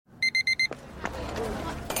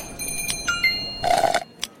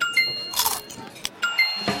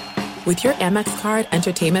With your Amex card,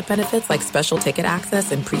 entertainment benefits like special ticket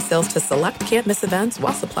access and pre-sales to select can't-miss events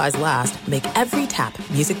while supplies last make every tap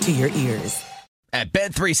music to your ears. At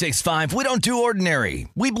Bet365, we don't do ordinary.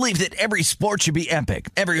 We believe that every sport should be epic.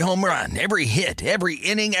 Every home run, every hit, every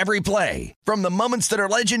inning, every play. From the moments that are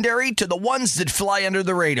legendary to the ones that fly under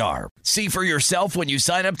the radar. See for yourself when you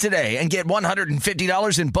sign up today and get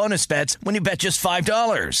 $150 in bonus bets when you bet just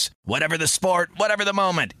 $5. Whatever the sport, whatever the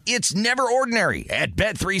moment, it's never ordinary at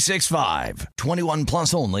Bet365. 21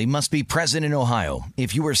 plus only. Must be present in Ohio.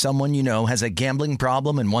 If you or someone you know has a gambling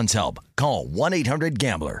problem and wants help, call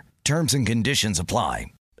 1-800-GAMBLER. Terms and conditions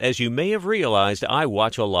apply. As you may have realized, I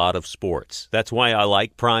watch a lot of sports. That's why I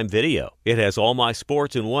like Prime Video. It has all my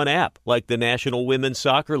sports in one app, like the National Women's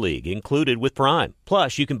Soccer League, included with Prime.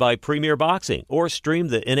 Plus, you can buy Premier Boxing or stream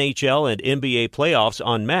the NHL and NBA playoffs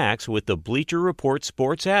on Max with the Bleacher Report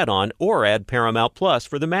Sports add-on, or add Paramount Plus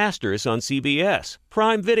for the Masters on CBS.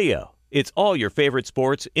 Prime Video. It's all your favorite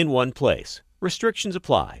sports in one place. Restrictions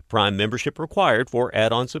apply. Prime membership required for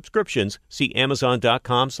add-on subscriptions. See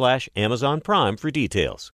Amazon.com/Amazon Prime for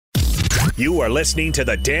details. You are listening to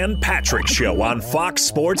the Dan Patrick Show on Fox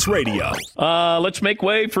Sports Radio. Let's make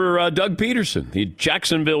way for Doug Peterson, the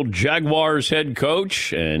Jacksonville Jaguars head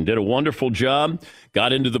coach, and did a wonderful job.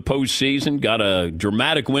 Got into the postseason, got a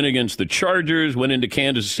dramatic win against the Chargers, went into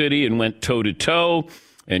Kansas City and went toe-to-toe,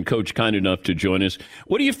 and Coach kind enough to join us.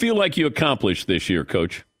 What do you feel like you accomplished this year,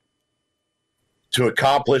 Coach? To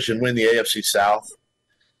accomplish and win the AFC South,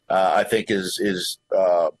 I think is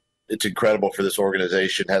it's incredible for this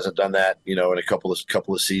organization. Hasn't done that, in a couple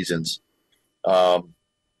of seasons. We have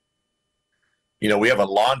a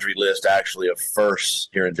laundry list actually of firsts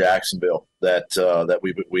here in Jacksonville that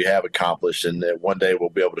we have accomplished, and that one day we'll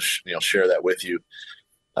be able to share that with you.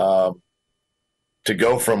 To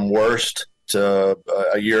go from worst to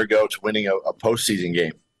a year ago to winning a postseason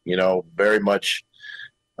game, very much.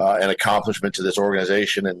 An accomplishment to this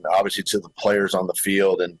organization, and obviously to the players on the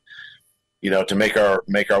field, and to make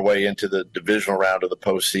our way into the divisional round of the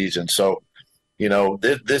postseason. So,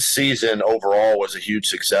 this season overall was a huge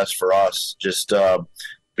success for us. Just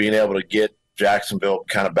being able to get Jacksonville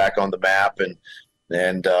kind of back on the map, and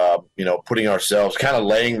putting ourselves, kind of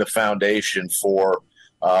laying the foundation for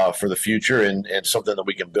the future, and something that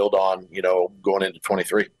we can build on, going into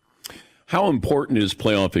 23. How important is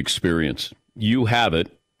playoff experience? You have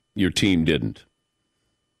it. Your team didn't.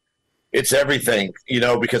 It's everything,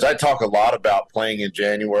 because I talk a lot about playing in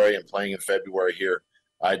January and playing in February here.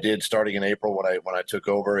 I did starting in April when I took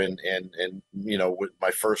over, and with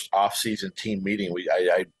my first off-season team meeting,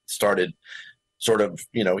 I started sort of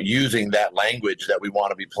using that language that we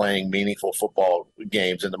want to be playing meaningful football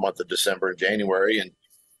games in the month of December and January, and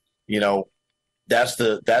that's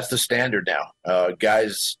the standard now.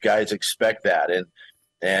 Guys expect that,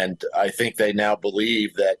 and I think they now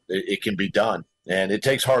believe that it can be done, and it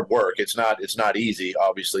takes hard work. It's not easy,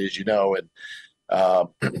 obviously, as you know. And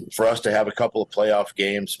for us to have a couple of playoff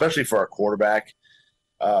games, especially for our quarterback,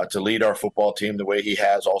 to lead our football team the way he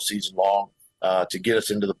has all season long, to get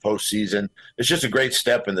us into the postseason, it's just a great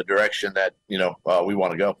step in the direction that we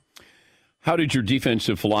want to go. How did your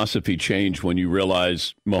defensive philosophy change when you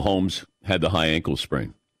realized Mahomes had the high ankle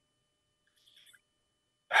sprain?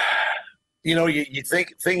 You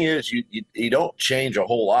think thing is you don't change a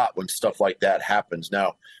whole lot when stuff like that happens.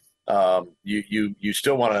 Now, you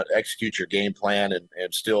still want to execute your game plan and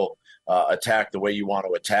still attack the way you want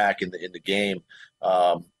to attack in the game.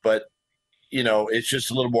 But it's just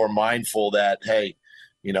a little more mindful that, hey,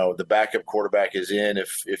 the backup quarterback is in.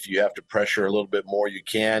 If you have to pressure a little bit more, you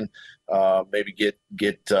can maybe get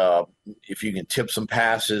if you can tip some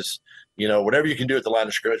passes, whatever you can do at the line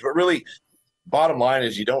of scrimmage. But really, bottom line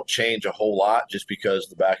is you don't change a whole lot just because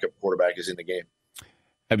the backup quarterback is in the game.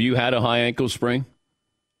 Have you had a high ankle sprain?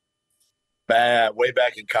 Way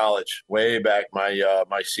back in college. Way back my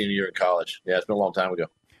senior year in college. Yeah, it's been a long time ago.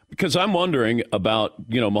 Because I'm wondering about,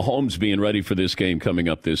 Mahomes being ready for this game coming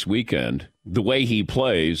up this weekend, the way he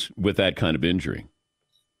plays with that kind of injury.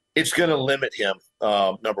 It's going to limit him,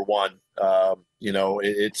 number one.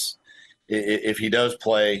 If he does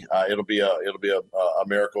play, it'll be a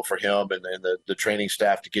miracle for him and the training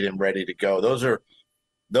staff to get him ready to go. Those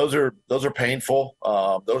are painful.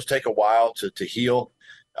 Those take a while to heal.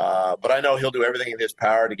 But I know he'll do everything in his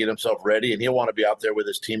power to get himself ready, and he'll want to be out there with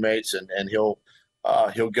his teammates, and he'll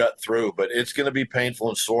gut through. But it's going to be painful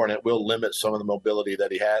and sore, and it will limit some of the mobility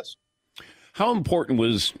that he has. How important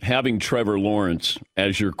was having Trevor Lawrence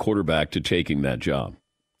as your quarterback to taking that job?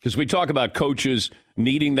 Because we talk about coaches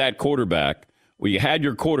needing that quarterback. Well, you had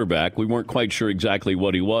your quarterback. We weren't quite sure exactly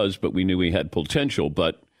what he was, but we knew he had potential.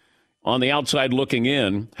 But on the outside looking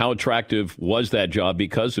in, how attractive was that job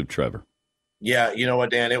because of Trevor? Yeah, you know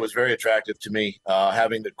what, Dan, it was very attractive to me,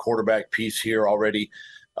 having the quarterback piece here already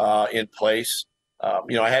in place.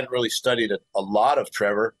 I hadn't really studied a lot of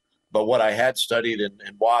Trevor, but what I had studied and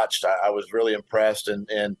watched, I was really impressed.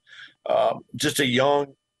 And just a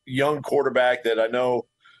young quarterback that I know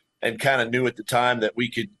and kind of knew at the time that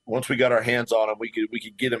we could, once we got our hands on him, we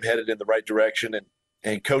could get him headed in the right direction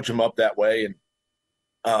and coach him up that way.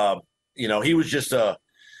 And he was just a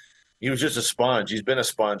sponge. He's been a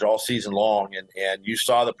sponge all season long, and you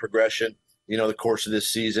saw the progression, the course of this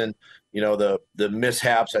season. The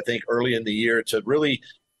mishaps, I think, early in the year to really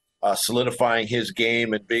solidifying his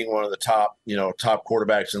game and being one of the top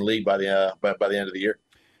quarterbacks in the league by the end of the year.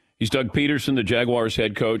 He's Doug Peterson, the Jaguars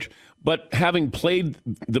head coach. But having played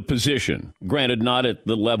the position, granted not at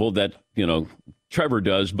the level that, Trevor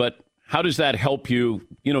does, but how does that help you,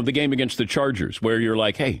 the game against the Chargers, where you're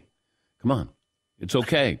like, hey, come on, it's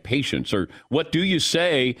okay, patience? Or what do you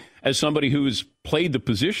say as somebody who's played the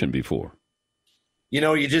position before?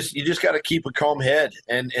 You just got to keep a calm head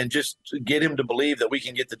and just get him to believe that we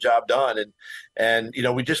can get the job done. And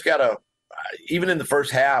we just got to, even in the first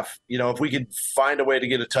half, if we could find a way to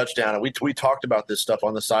get a touchdown, and we talked about this stuff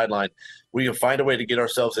on the sideline, we can find a way to get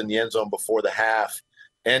ourselves in the end zone before the half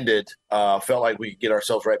ended. Felt like we could get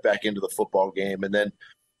ourselves right back into the football game. And then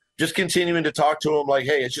just continuing to talk to him like,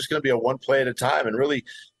 hey, it's just going to be a one play at a time and really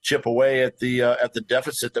chip away at the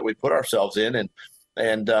deficit that we put ourselves in. And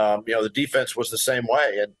the defense was the same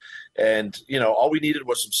way. And all we needed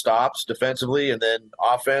was some stops defensively, and then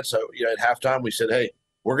offense. So, at halftime we said, hey,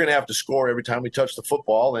 we're going to have to score every time we touch the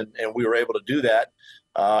football, and we were able to do that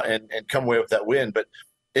and come away with that win. But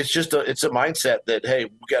it's just it's a mindset that, hey,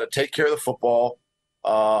 we got to take care of the football,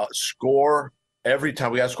 score every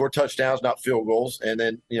time. We got to score touchdowns, not field goals, and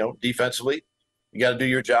then defensively, you got to do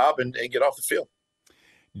your job and get off the field.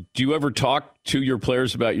 Do you ever talk to your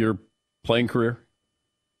players about your playing career?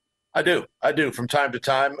 I do from time to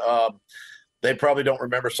time. They probably don't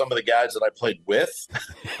remember some of the guys that I played with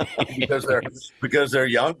because they're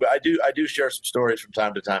young, but I do share some stories from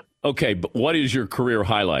time to time. Okay, but what is your career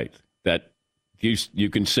highlight that you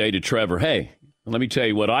can say to Trevor, hey, let me tell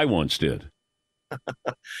you what I once did?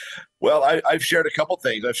 Well, I've shared a couple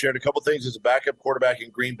things. I've shared a couple things as a backup quarterback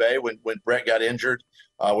in Green Bay when Brett got injured,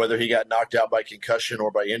 whether he got knocked out by concussion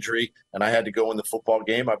or by injury, and I had to go in the football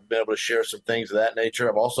game. I've been able to share some things of that nature.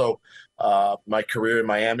 I've also, my career in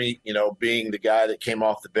Miami, being the guy that came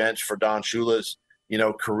off the bench for Don Shula's,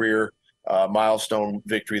 career milestone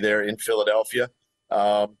victory there in Philadelphia.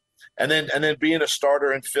 And then being a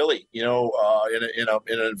starter in Philly, in an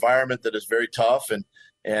environment that is very tough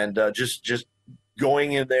and just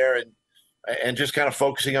going in there and just kind of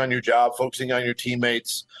focusing on your job, focusing on your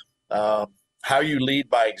teammates, how you lead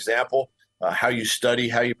by example, how you study,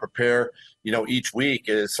 how you prepare, each week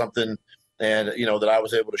is something that I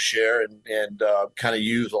was able to share and kind of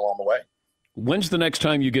use along the way. When's the next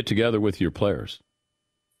time you get together with your players?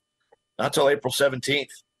 Not till April 17th.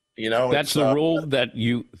 That's the rule that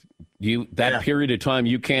period of time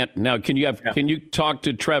you can't. Now, can you talk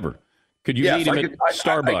to Trevor? Could you meet him at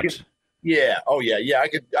Starbucks? Yeah. Oh, yeah. Yeah.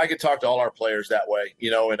 I could talk to all our players that way,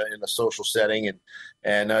 in a social setting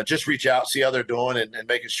and just reach out, see how they're doing and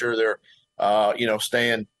making sure they're,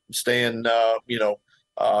 staying,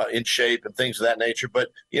 in shape and things of that nature. But,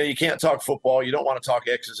 you can't talk football. You don't want to talk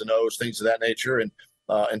X's and O's, things of that nature. And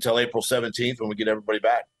until April 17th when we get everybody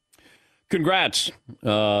back. Congrats.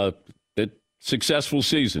 A successful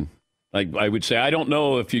season. I would say, I don't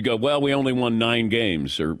know if you go, well, we only won 9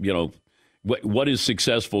 games or, what is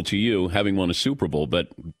successful to you having won a Super Bowl? But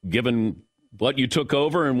given what you took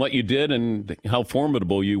over and what you did and how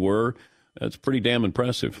formidable you were, that's pretty damn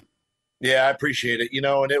impressive. Yeah, I appreciate it.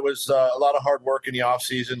 And it was a lot of hard work in the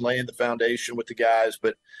offseason, laying the foundation with the guys.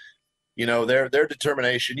 But, their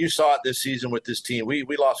determination, you saw it this season with this team. We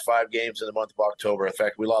lost 5 games in the month of October. In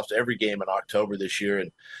fact, we lost every game in October this year.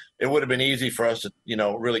 And it would have been easy for us to,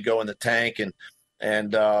 really go in the tank and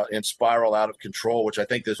spiral out of control, which I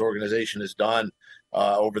think this organization has done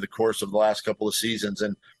over the course of the last couple of seasons.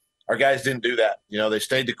 And our guys didn't do that. They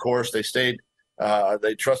stayed the course. They stayed.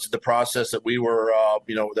 They trusted the process that we were,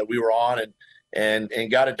 on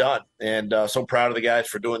and got it done. And so proud of the guys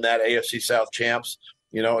for doing that. AFC South champs.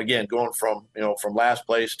 Again, going from last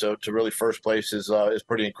place to really first place is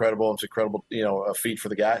pretty incredible. It's incredible, a feat for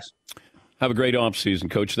the guys. Have a great offseason,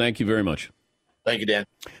 Coach. Thank you very much. Thank you, Dan.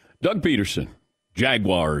 Doug Peterson,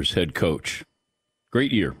 Jaguars head coach.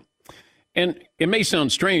 Great year. And it may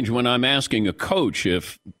sound strange when I'm asking a coach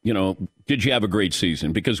if, did you have a great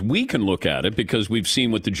season? Because we can look at it because we've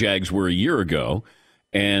seen what the Jags were a year ago.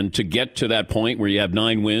 And to get to that point where you have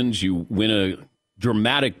 9 wins, you win a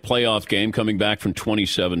dramatic playoff game coming back from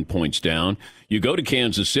 27 points down. You go to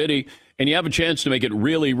Kansas City, and you have a chance to make it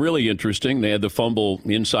really, really interesting. They had the fumble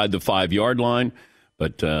inside the 5-yard line.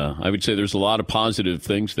 But I would say there's a lot of positive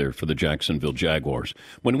things there for the Jacksonville Jaguars.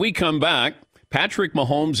 When we come back, Patrick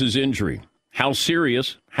Mahomes' injury. How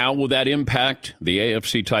serious? How will that impact the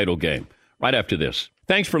AFC title game? Right after this.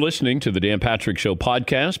 Thanks for listening to the Dan Patrick Show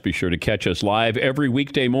podcast. Be sure to catch us live every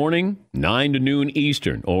weekday morning, 9 to noon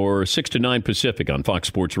Eastern or 6 to 9 Pacific on Fox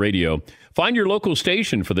Sports Radio. Find your local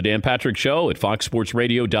station for the Dan Patrick Show at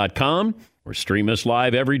foxsportsradio.com or stream us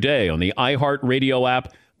live every day on the iHeartRadio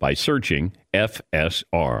app by searching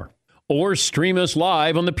FSR. Or stream us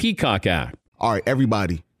live on the Peacock app. All right,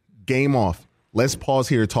 everybody, game off. Let's pause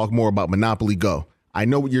here to talk more about Monopoly Go. I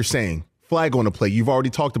know what you're saying. Flag on the play. You've already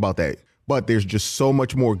talked about that. But there's just so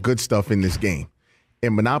much more good stuff in this game.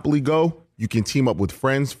 In Monopoly Go, you can team up with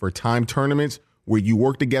friends for timed tournaments where you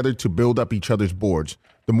work together to build up each other's boards.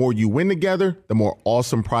 The more you win together, the more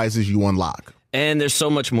awesome prizes you unlock. And there's so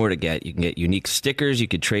much more to get. You can get unique stickers. You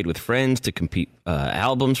could trade with friends to compete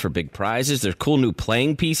albums for big prizes. There's cool new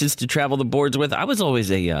playing pieces to travel the boards with. I was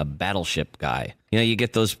always a Battleship guy. You know, you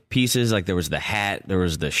get those pieces, like there was the hat, there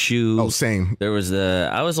was the shoe. Oh, same.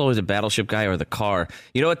 I was always a Battleship guy, or the car.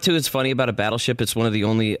 You know what, too, is funny about a Battleship? It's one of the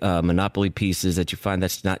only Monopoly pieces that you find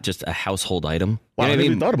that's not just a household item. Wow, you know I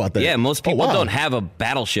never thought about that. Yeah, most people don't have a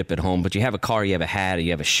Battleship at home, but you have a car, you have a hat,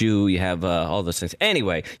 you have a shoe, you have all those things.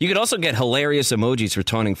 Anyway, you could also get hilarious emojis for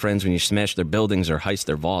taunting friends when you smash their buildings or heist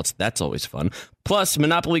their vaults. That's always fun. Plus,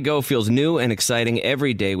 Monopoly Go feels new and exciting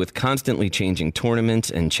every day with constantly changing tournaments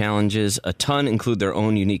and challenges. A ton include their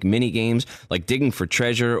own unique mini games like digging for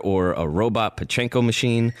treasure or a robot Pachinko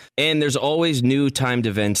machine. And there's always new timed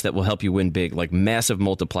events that will help you win big, like massive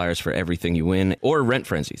multipliers for everything you win or rent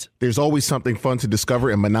frenzies. There's always something fun to discover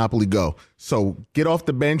in Monopoly Go. So get off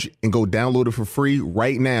the bench and go download it for free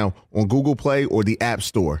right now on Google Play or the App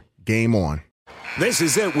Store. Game on. This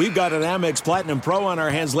is it. We've got an Amex Platinum Pro on our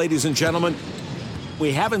hands, ladies and gentlemen.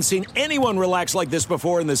 We haven't seen anyone relax like this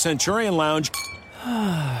before in the Centurion Lounge.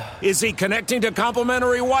 Is he connecting to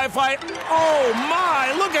complimentary Wi-Fi? Oh,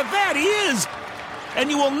 my! Look at that! He is! And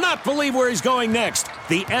you will not believe where he's going next.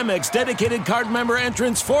 The Amex dedicated card member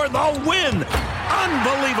entrance for the win!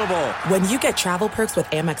 Unbelievable! When you get travel perks with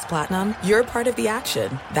Amex Platinum, you're part of the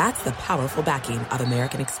action. That's the powerful backing of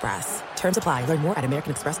American Express. Terms apply. Learn more at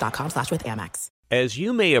americanexpress.com/withAmex. As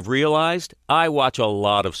you may have realized, I watch a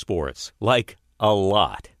lot of sports. Like, a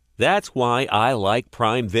lot. That's why I like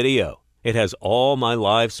Prime Video. It has all my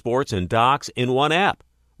live sports and docs in one app.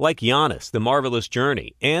 Like Giannis, The Marvelous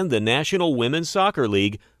Journey, and the National Women's Soccer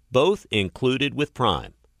League, both included with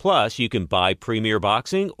Prime. Plus, you can buy Premier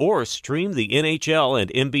Boxing or stream the NHL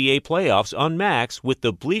and NBA playoffs on Max with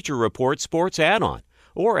the Bleacher Report Sports add-on,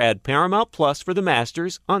 or add Paramount Plus for the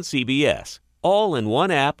Masters on CBS. All in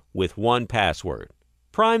one app with one password.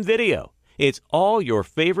 Prime Video. It's all your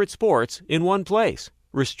favorite sports in one place.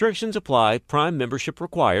 Restrictions apply. Prime membership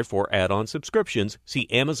required for add-on subscriptions. See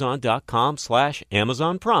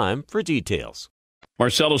Amazon.com/Amazon Prime for details.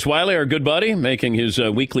 Marcellus Wiley, our good buddy, making his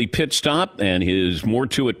weekly pit stop, and his More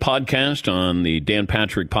To It podcast on the Dan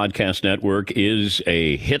Patrick Podcast Network is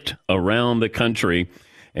a hit around the country.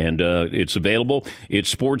 And it's available. It's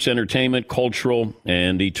sports, entertainment, cultural,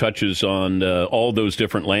 and he touches on all those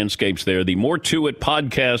different landscapes there. The More To It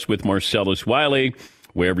podcast with Marcellus Wiley,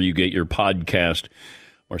 wherever you get your podcast.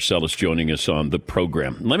 Marcellus joining us on the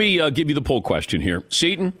program. Let me give you the poll question here.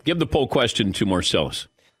 Seton, give the poll question to Marcellus.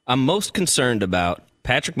 I'm most concerned about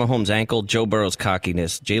Patrick Mahomes' ankle, Joe Burrow's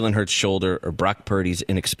cockiness, Jalen Hurts' shoulder, or Brock Purdy's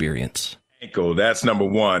inexperience. Ankle, that's number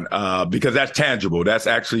one, because that's tangible. That's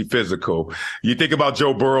actually physical. You think about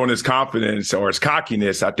Joe Burrow and his confidence or his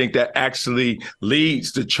cockiness, I think that actually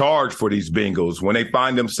leads the charge for these Bengals. When they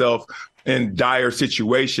find themselves in dire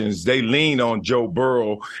situations, they lean on Joe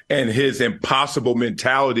Burrow and his impossible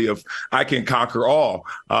mentality of I can conquer all.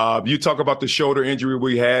 You talk about the shoulder injury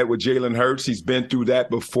we had with Jalen Hurts. He's been through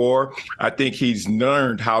that before. I think he's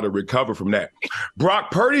learned how to recover from that.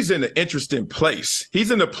 Brock Purdy's in an interesting place.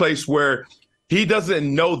 He's in a place where he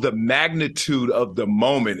doesn't know the magnitude of the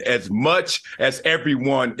moment as much as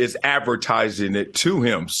everyone is advertising it to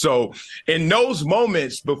him. So in those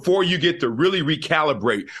moments, before you get to really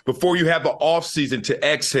recalibrate, before you have an offseason to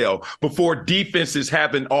exhale, before defenses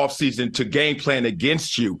have an offseason to game plan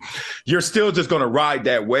against you, you're still just going to ride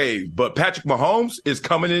that wave. But Patrick Mahomes is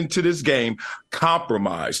coming into this game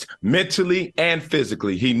compromised mentally and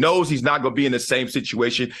physically. He knows he's not going to be in the same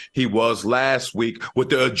situation he was last week with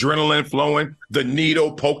the adrenaline flowing, the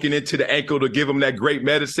needle poking into the ankle to give him that great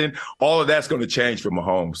medicine. All of that's going to change for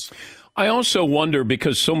Mahomes. I also wonder,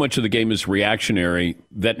 because so much of the game is reactionary,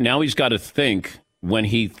 that now he's got to think when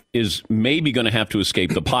he is maybe going to have to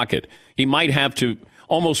escape the pocket. He might have to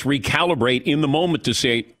almost recalibrate in the moment to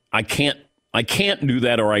say, I can't do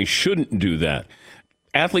that, or I shouldn't do that.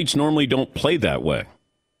 Athletes normally don't play that way.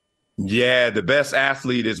 Yeah, the best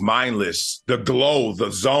athlete is mindless. The glow, the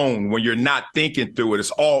zone, when you're not thinking through it, it's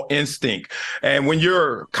all instinct. And when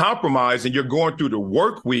you're compromised and you're going through the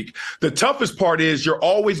work week, the toughest part is you're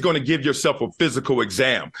always going to give yourself a physical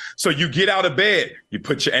exam. So you get out of bed, you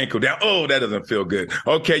put your ankle down. Oh, that doesn't feel good.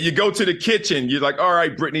 Okay, you go to the kitchen. You're like, all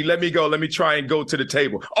right, Brittany, let me go. Let me try and go to the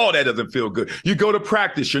table. Oh, that doesn't feel good. You go to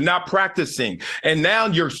practice. You're not practicing. And now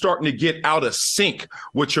you're starting to get out of sync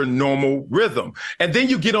with your normal rhythm. And then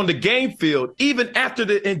you get on the game field, even after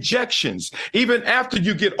the injections, even after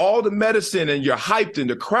you get all the medicine and you're hyped in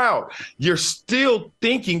the crowd, you're still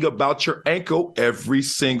thinking about your ankle every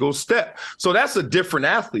single step. So that's a different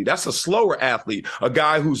athlete. That's a slower athlete, a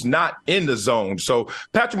guy who's not in the zone. So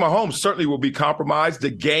Patrick Mahomes certainly will be compromised. The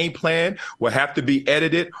game plan will have to be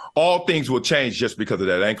edited. All things will change just because of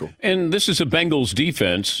that ankle. And this is a Bengals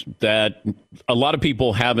defense that a lot of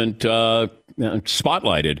people haven't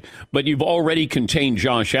spotlighted, but you've already contained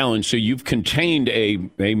Josh Allen, so you've contained a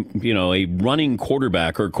running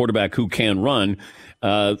quarterback, or a quarterback who can run.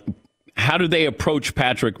 How do they approach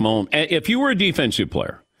Patrick Mahomes? If you were a defensive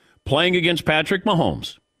player playing against Patrick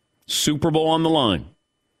Mahomes, Super Bowl on the line,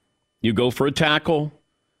 you go for a tackle.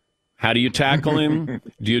 How do you tackle him?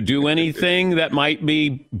 Do you do anything that might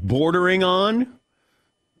be bordering on?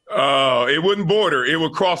 Oh, it wouldn't border. It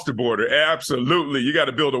would cross the border. Absolutely. You got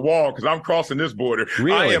to build a wall because I'm crossing this border.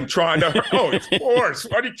 Really? I am trying to. Oh, of course.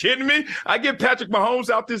 Are you kidding me? I get Patrick Mahomes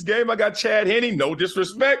out this game. I got Chad Henne. No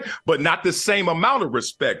disrespect, but not the same amount of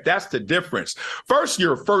respect. That's the difference. First,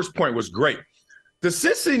 your first point was great. The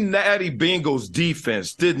Cincinnati Bengals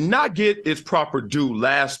defense did not get its proper due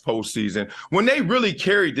last postseason when they really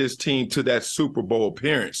carried this team to that Super Bowl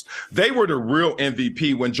appearance. They were the real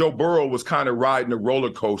MVP when Joe Burrow was kind of riding a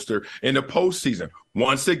roller coaster in the postseason.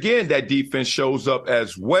 Once again, that defense shows up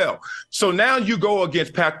as well. So now you go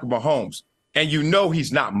against Patrick Mahomes, and you know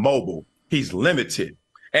he's not mobile. He's limited.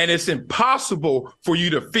 And it's impossible for you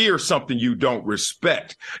to fear something you don't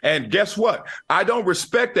respect. And guess what? I don't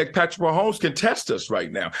respect that Patrick Mahomes can test us right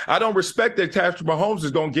now. I don't respect that Patrick Mahomes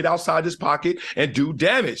is going to get outside his pocket and do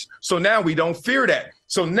damage. So now we don't fear that.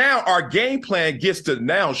 So now our game plan gets to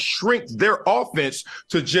now shrink their offense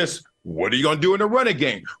to just, what are you going to do in the running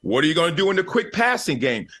game? What are you going to do in the quick passing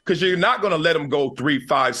game? Because you're not going to let them go 3,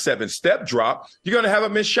 5, 7 step drop. You're going to have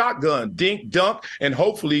them in shotgun, dink, dunk, and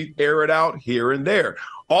hopefully air it out here and there.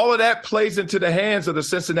 All of that plays into the hands of the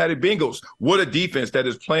Cincinnati Bengals. What a defense that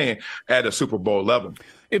is playing at a Super Bowl level.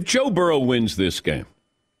 If Joe Burrow wins this game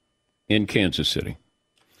in Kansas City,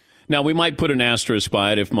 now we might put an asterisk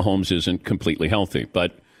by it if Mahomes isn't completely healthy,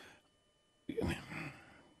 but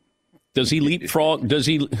does he leapfrog?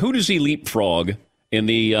 Who does he leapfrog in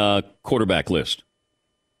the quarterback list,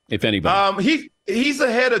 if anybody? He's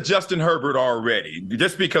ahead of Justin Herbert already,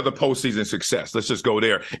 just because of postseason success. Let's just go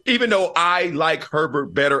there. Even though I like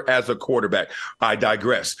Herbert better as a quarterback, I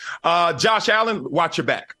digress. Josh Allen, watch your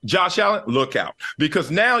back. Josh Allen, look out.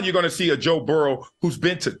 Because now you're going to see a Joe Burrow who's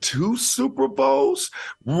been to 2 Super Bowls,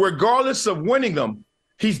 regardless of winning them.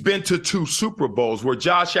 He's been to 2 Super Bowls where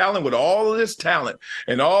Josh Allen, with all of his talent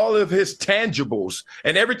and all of his tangibles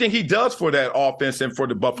and everything he does for that offense and for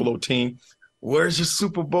the Buffalo team, where's your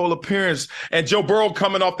Super Bowl appearance? And Joe Burrow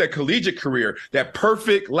coming off that collegiate career, that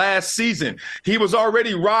perfect last season. He was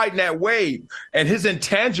already riding that wave, and his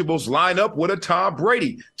intangibles line up with a Tom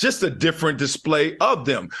Brady. Just a different display of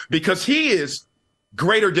them because he is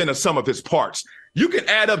greater than the sum of his parts. You can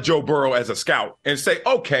add up Joe Burrow as a scout and say,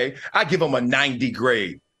 okay, I give him a 90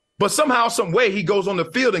 grade. But somehow, some way, he goes on the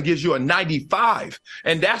field and gives you a 95.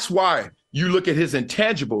 And that's why you look at his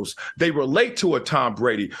intangibles. They relate to a Tom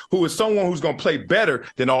Brady, who is someone who's going to play better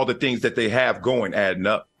than all the things that they have going, adding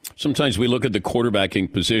up. Sometimes we look at the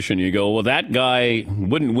quarterbacking position. You go, well, that guy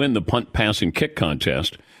wouldn't win the punt, pass, and kick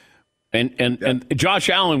contest. And Josh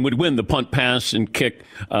Allen would win the punt, pass, and kick,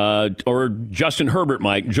 or Justin Herbert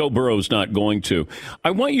might. Joe Burrow's not going to.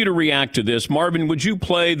 I want you to react to this. Marvin, would you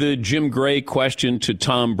play the Jim Gray question to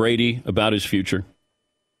Tom Brady about his future?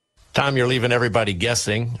 Tom, you're leaving everybody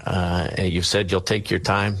guessing. You said you'll take your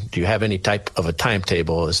time. Do you have any type of a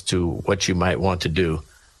timetable as to what you might want to do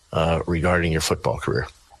regarding your football career?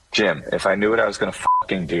 Jim, if I knew what I was going to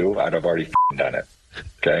fucking do, I'd have already done it.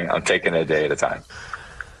 Okay? I'm taking it a day at a time.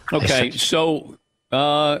 Okay, so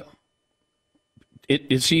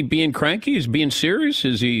is he being cranky? Is he being serious?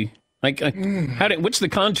 Is he what's the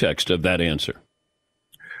context of that answer?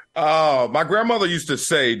 My grandmother used to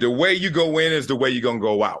say, the way you go in is the way you're going to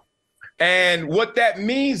go out. And what that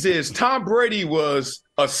means is Tom Brady was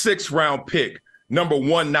a 6th-round pick, number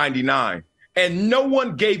 199. And no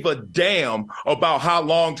one gave a damn about how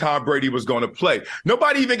long Tom Brady was going to play.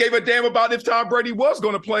 Nobody even gave a damn about if Tom Brady was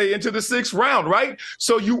going to play into the 6th round, right?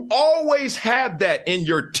 So you always have that in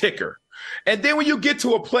your ticker. And then when you get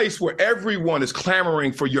to a place where everyone is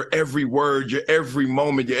clamoring for your every word, your every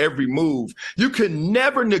moment, your every move, you can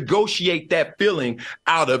never negotiate that feeling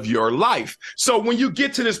out of your life. So when you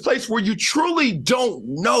get to this place where you truly don't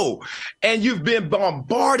know and you've been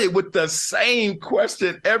bombarded with the same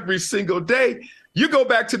question every single day, you go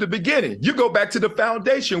back to the beginning. You go back to the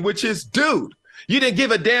foundation, which is, dude, you didn't give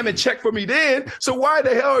a damn and check for me then, so why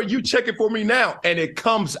the hell are you checking for me now? And it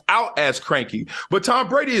comes out as cranky. But Tom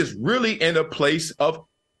Brady is really in a place of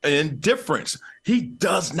indifference. He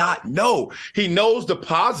does not know. He knows the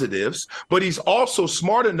positives, but he's also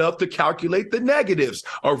smart enough to calculate the negatives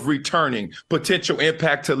of returning, potential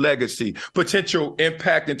impact to legacy, potential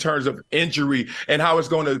impact in terms of injury and how it's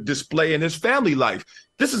going to display in his family life.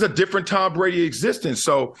 This is a different Tom Brady existence.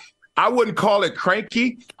 So I wouldn't call it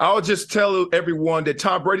cranky. I'll just tell everyone that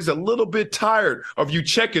Tom Brady's a little bit tired of you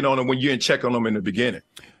checking on him when you didn't check on him in the beginning.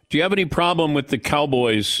 Do you have any problem with the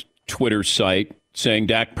Cowboys Twitter site saying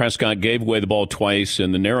Dak Prescott gave away the ball twice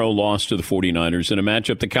in the narrow loss to the 49ers in a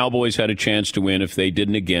matchup the Cowboys had a chance to win if they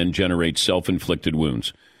didn't again generate self-inflicted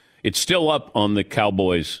wounds? It's still up on the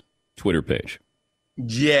Cowboys Twitter page.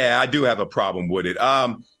 Yeah, I do have a problem with it.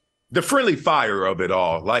 The friendly fire of it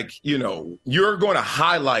all, you're going to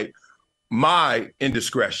highlight my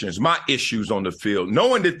indiscretions, my issues on the field,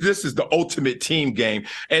 knowing that this is the ultimate team game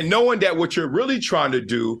and knowing that what you're really trying to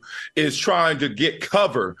do is trying to get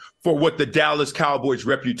cover for what the Dallas Cowboys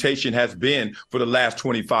reputation has been for the last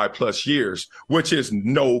 25 plus years, which is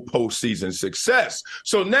no postseason success.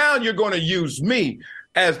 So now you're going to use me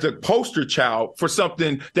as the poster child for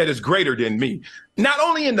something that is greater than me. Not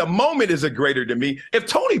only in the moment is it greater than me, if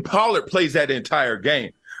Tony Pollard plays that entire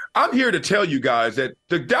game, I'm here to tell you guys that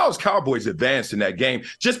the Dallas Cowboys advanced in that game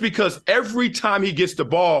just because every time he gets the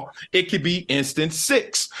ball, it could be instant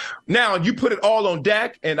 6. Now, you put it all on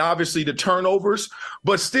Dak and obviously the turnovers,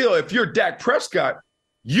 but still, if you're Dak Prescott,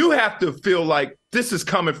 you have to feel like this is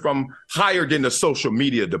coming from higher than the social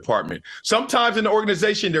media department. Sometimes in the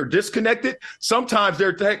organization, they're disconnected. Sometimes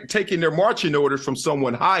they're taking their marching orders from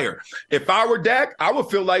someone higher. If I were Dak, I would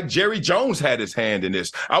feel like Jerry Jones had his hand in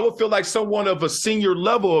this. I would feel like someone of a senior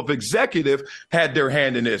level of executive had their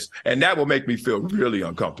hand in this. And that will make me feel really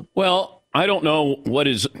uncomfortable. Well, I don't know what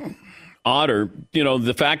is odder,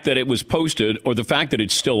 the fact that it was posted or the fact that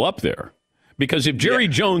it's still up there. Because if Jerry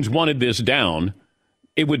Jones wanted this down,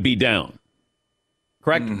 it would be down.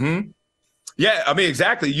 Correct? Mm-hmm. Yeah, I mean,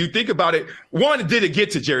 exactly. You think about it. One, did it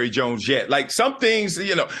get to Jerry Jones yet? Like some things,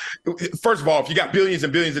 first of all, if you got billions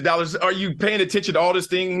and billions of dollars, are you paying attention to all these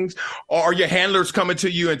things? Or are your handlers coming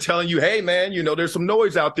to you and telling you, hey, man, there's some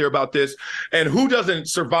noise out there about this? And who doesn't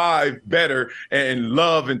survive better and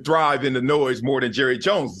love and thrive in the noise more than Jerry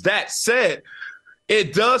Jones? That said,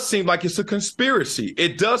 it does seem like it's a conspiracy.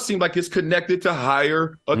 It does seem like it's connected to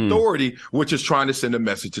higher authority, which is trying to send a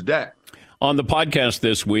message to that. On the podcast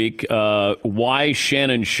this week, why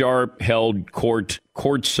Shannon Sharpe held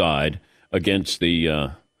courtside against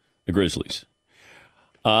the Grizzlies.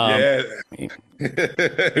 It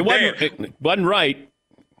wasn't right.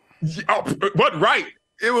 It wasn't right.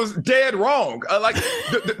 It was dead wrong.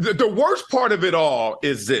 The worst part of it all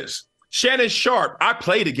is this. Shannon Sharpe, I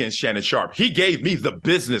played against Shannon Sharpe. He gave me the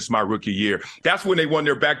business my rookie year. That's when they won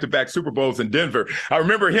their back-to-back Super Bowls in Denver. I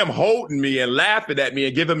remember him holding me and laughing at me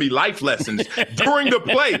and giving me life lessons during the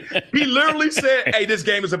play. He literally said, hey, this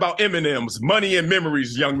game is about M&Ms, money and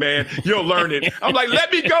memories, young man. You'll learn it. I'm like,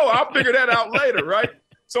 let me go. I'll figure that out later, right?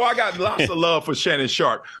 So I got lots of love for Shannon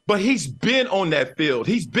Sharpe, but he's been on that field.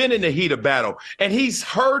 He's been in the heat of battle, and he's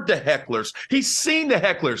heard the hecklers. He's seen the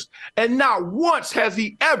hecklers, and not once has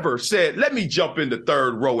he ever said, let me jump in the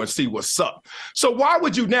third row and see what's up. So why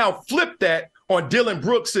would you now flip that on Dylan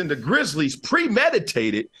Brooks and the Grizzlies,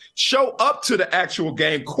 premeditated, show up to the actual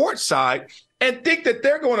game courtside, and think that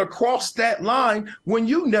they're going to cross that line when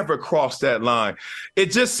you never crossed that line?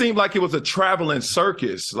 It just seemed like it was a traveling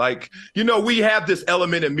circus. We have this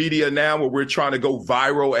element in media now where we're trying to go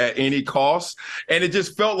viral at any cost. And it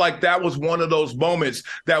just felt like that was one of those moments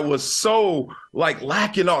that was so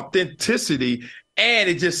lacking authenticity. and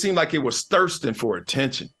it just seemed like it was thirsting for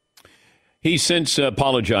attention. He since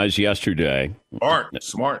apologized yesterday.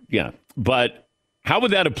 Smart. Yeah. But how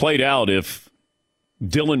would that have played out if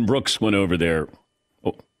Dylan Brooks went over there?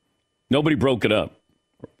 Oh, nobody broke it up.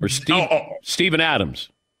 Or Steven Adams.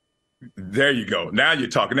 There you go. Now you're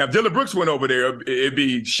talking. Now, if Dylan Brooks went over there, it'd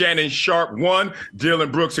be Shannon Sharp 1,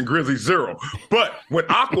 Dylan Brooks and Grizzly 0. But when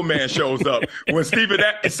Aquaman shows up, when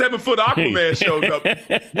 7-foot Aquaman shows up,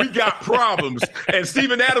 we got problems. And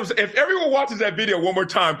Steven Adams, if everyone watches that video one more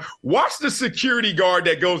time, watch the security guard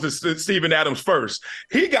that goes to Steven Adams first.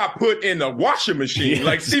 He got put in the washing machine.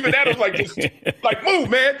 Like Steven Adams, like move,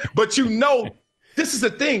 man. But this is the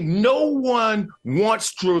thing. No one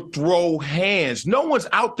wants to throw hands. No one's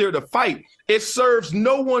out there to fight. It serves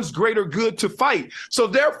no one's greater good to fight. So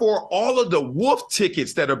therefore, all of the wolf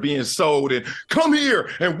tickets that are being sold and come here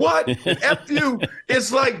and what? F you.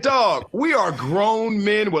 It's like, dog, we are grown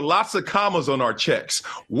men with lots of commas on our checks.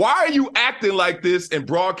 Why are you acting like this and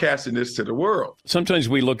broadcasting this to the world? Sometimes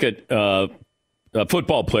we look at a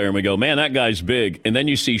football player and we go, man, that guy's big. And then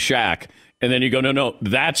you see Shaq. And then you go, no,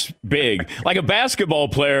 that's big. Like a basketball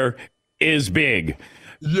player is big.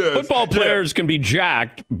 Yes. Football players can be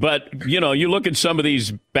jacked, but, you look at some of these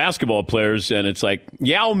basketball players and it's like,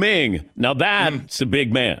 Yao Ming, now that's a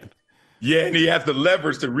big man. Yeah, and he has the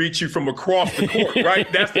leverage to reach you from across the court,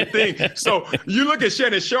 right? That's the thing. So you look at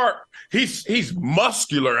Shannon Sharp, he's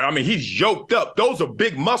muscular. I mean, he's yoked up. Those are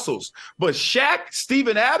big muscles. But Shaq,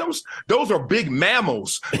 Steven Adams, those are big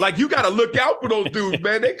mammals. Like, you got to look out for those dudes,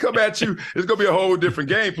 man. They come at you. It's going to be a whole different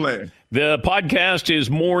game plan. The podcast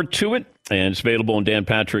is More to It, and it's available on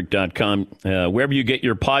danpatrick.com. Wherever you get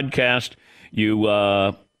your podcast,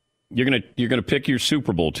 you're gonna pick your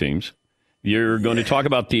Super Bowl teams. You're going to talk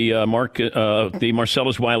about the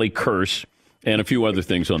Marcellus Wiley curse and a few other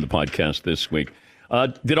things on the podcast this week.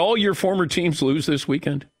 Did all your former teams lose this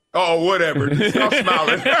weekend? Oh, whatever. Stop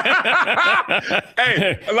smiling.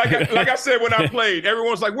 Hey, like I said when I played,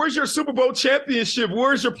 everyone's like, where's your Super Bowl championship?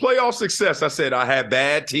 Where's your playoff success? I said, I had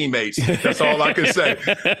bad teammates. That's all I can say.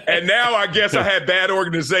 And now I guess I had bad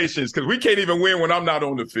organizations because we can't even win when I'm not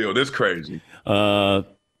on the field. It's crazy.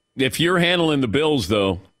 If you're handling the Bills,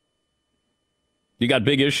 though, you got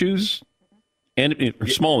big issues and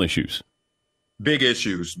small issues. Big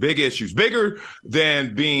issues, bigger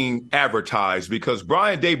than being advertised because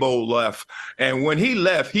Brian Daboll left. And when he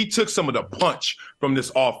left, he took some of the punch from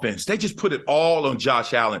this offense. They just put it all on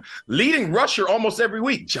Josh Allen. Leading rusher almost every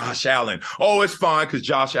week, Josh Allen. Oh, it's fine because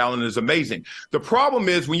Josh Allen is amazing. The problem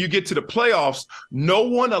is when you get to the playoffs, no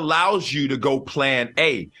one allows you to go plan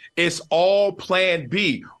A. It's all plan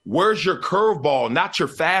B. Where's your curveball, not your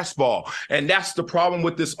fastball? And that's the problem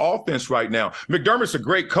with this offense right now. McDermott's a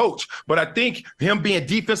great coach, but I think him being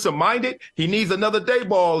defensive minded, he needs another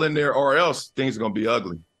Daboll in there or else things are going to be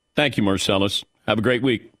ugly. Thank you, Marcellus. Have a great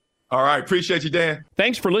week. All right. Appreciate you, Dan.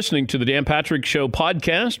 Thanks for listening to the Dan Patrick Show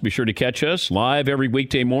podcast. Be sure to catch us live every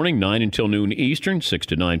weekday morning, 9 until noon Eastern, 6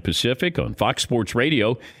 to 9 Pacific on Fox Sports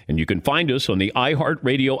Radio. And you can find us on the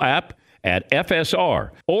iHeartRadio app at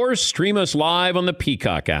FSR or stream us live on the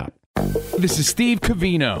Peacock app. This is Steve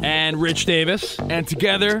Covino and Rich Davis, and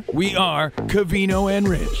together we are Covino and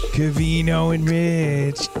Rich. Covino and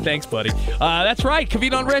Rich. Thanks, buddy. That's right,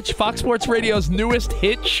 Covino and Rich, Fox Sports Radio's newest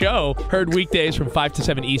hit show. Heard weekdays from 5 to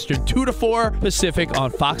 7 Eastern, 2 to 4 Pacific on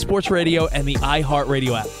Fox Sports Radio and the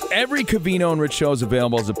iHeartRadio app. Every Covino and Rich show is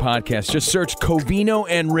available as a podcast. Just search Covino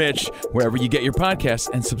and Rich wherever you get your podcasts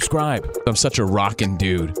and subscribe. I'm such a rockin'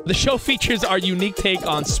 dude. The show features our unique take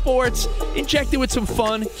on sports, injected with some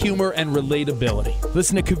fun, humor, and relatability.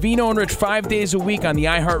 Listen to Covino and Rich 5 days a week on the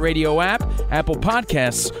iHeartRadio app, Apple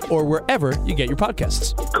Podcasts, or wherever you get your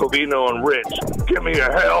podcasts. Covino and Rich, give me a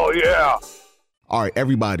hell yeah. All right,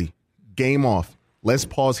 everybody, game off. Let's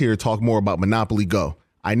pause here to talk more about Monopoly Go.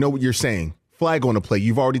 I know what you're saying. Flag on the play.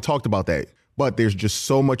 You've already talked about that. But there's just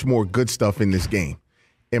so much more good stuff in this game.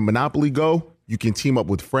 In Monopoly Go, you can team up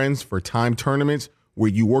with friends for time tournaments where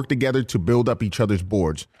you work together to build up each other's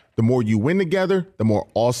boards. The more you win together, the more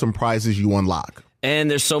awesome prizes you unlock.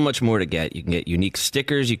 And there's so much more to get. You can get unique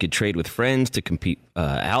stickers. You could trade with friends to compete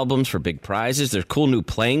albums for big prizes. There's cool new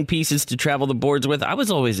playing pieces to travel the boards with. I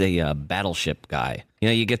was always a Battleship guy. You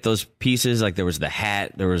know, you get those pieces, like there was the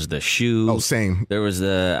hat, there was the shoe. Oh, same. I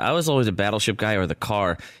was always a Battleship guy or the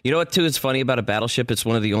car. You know what, too, is funny about a Battleship? It's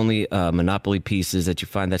one of the only Monopoly pieces that you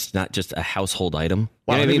find that's not just a household item.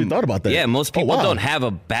 Wow, you know I never thought about that. Yeah, most people don't have a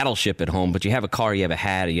Battleship at home, but you have a car, you have a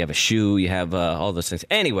hat, you have a shoe, you have all those things.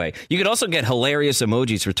 Anyway, you could also get hilarious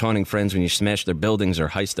emojis for taunting friends when you smash their buildings or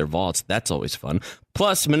heist their vaults. That's always fun.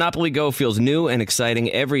 Plus, Monopoly Go feels new and exciting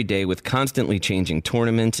every day with constantly changing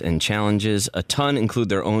tournaments and challenges. A ton include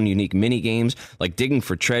their own unique mini games like digging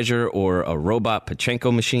for treasure or a robot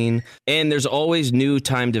Pachinko machine. And there's always new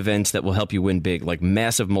timed events that will help you win big, like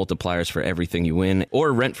massive multipliers for everything you win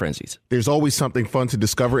or rent frenzies. There's always something fun to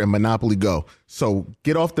discover in Monopoly Go. So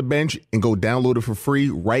get off the bench and go download it for free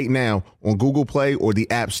right now on Google Play or the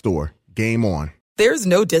App Store. Game on. There's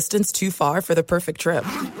no distance too far for the perfect trip.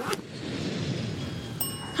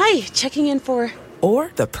 Hi, checking in for...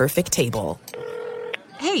 Or the perfect table.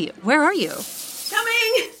 Hey, where are you?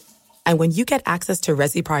 Coming! And when you get access to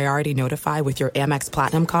Resi Priority Notify with your Amex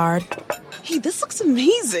Platinum card... Hey, this looks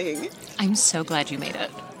amazing. I'm so glad you made it.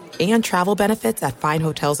 And travel benefits at fine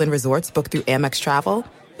hotels and resorts booked through Amex Travel,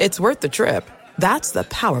 it's worth the trip. That's the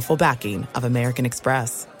powerful backing of American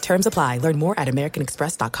Express. Terms apply. Learn more at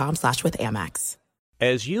americanexpress.com/withAmex.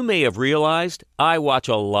 As you may have realized, I watch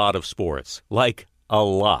a lot of sports. Like, a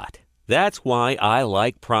lot. That's why I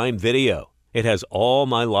like Prime Video. It has all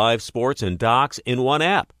my live sports and docs in one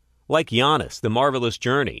app. Like Giannis, The Marvelous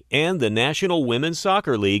Journey, and the National Women's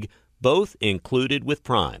Soccer League, both included with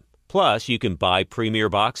Prime. Plus, you can buy Premier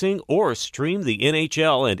Boxing or stream the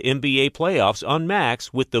NHL and NBA playoffs on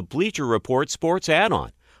Max with the Bleacher Report Sports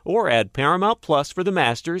add-on, or add Paramount Plus for the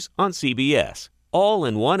Masters on CBS. All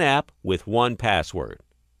in one app with one password.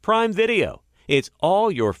 Prime Video. It's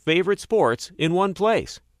all your favorite sports in one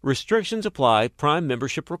place. Restrictions apply. Prime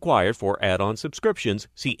membership required for add-on subscriptions.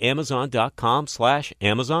 See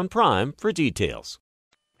Amazon.com/Amazon Prime for details.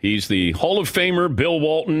 He's the Hall of Famer, Bill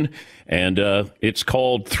Walton, and it's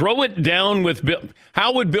called Throw It Down with Bill.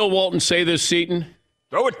 How would Bill Walton say this, Seton?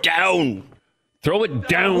 Throw it down. Throw it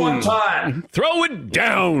down. One time. Throw it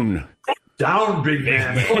down. Down, big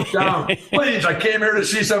man. Throw it down. Please, I came here to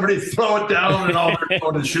see somebody throw it down, and all they're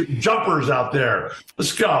going to shoot jumpers out there.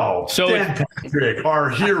 Let's go. So Dan Patrick, our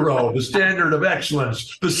hero, the standard of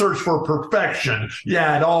excellence, the search for perfection.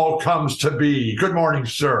 Yeah, it all comes to be. Good morning,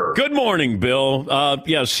 sir. Good morning, Bill.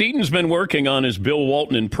 Seton's been working on his Bill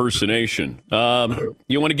Walton impersonation.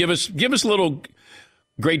 You want to give us a little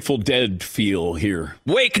Grateful Dead feel here.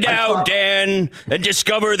 Wake now, Dan, and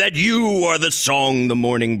discover that you are the song the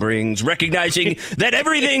morning brings, recognizing that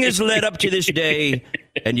everything has led up to this day,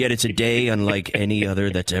 and yet it's a day unlike any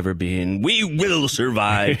other that's ever been. We will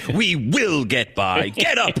survive. We will get by.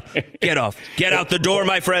 Get up. Get off. Get out the door,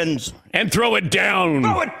 my friends. And throw it down.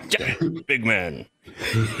 Throw it down, big man.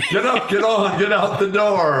 Get up, get on, get out the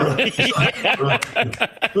door.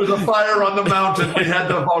 There's a fire on the mountain. We had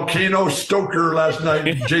the volcano stoker last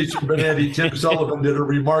night. Jason Benetti, Tim Sullivan did a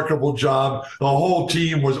remarkable job. The whole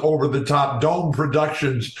team was over the top. Dome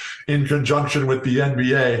Productions in conjunction with the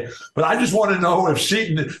NBA. But I just want to know if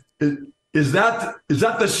Seton is that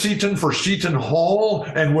the Seton for Seton Hall,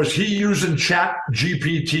 and was he using Chat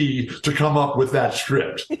GPT to come up with that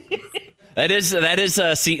script? That is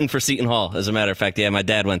Seton for Seton Hall, as a matter of fact. Yeah, my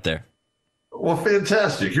dad went there. Well,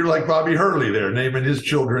 fantastic. You're like Bobby Hurley there, naming his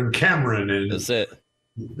children Cameron. And that's it.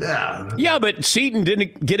 Yeah, but Seton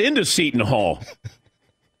didn't get into Seton Hall.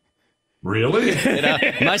 Really?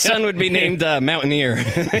 My son would be named Mountaineer.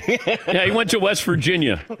 Yeah, he went to West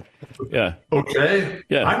Virginia. Yeah. Okay.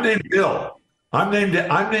 Yeah. I'm named Bill. I'm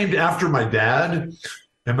named after my dad.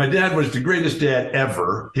 And my dad was the greatest dad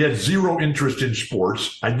ever. He had zero interest in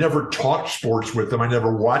sports. I never talked sports with him. I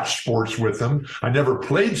never watched sports with him. I never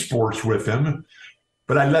played sports with him.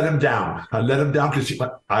 But I let him down. I let him down because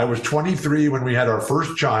I was 23 when we had our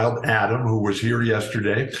first child, Adam, who was here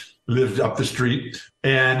yesterday, lived up the street.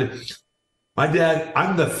 And my dad,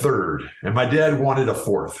 I'm the third, and my dad wanted a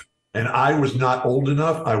fourth. And I was not old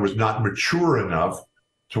enough. I was not mature enough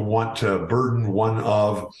to want to burden one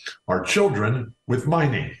of our children with my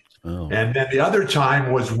name. Oh. And then the other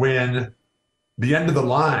time was when the end of the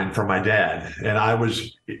line for my dad, and I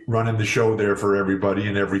was running the show there for everybody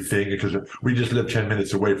and everything because we just lived 10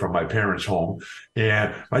 minutes away from my parents' home.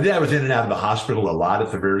 And my dad was in and out of the hospital a lot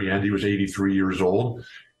at the very end. He was 83 years old.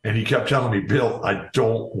 And he kept telling me, Bill, I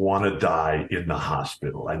don't want to die in the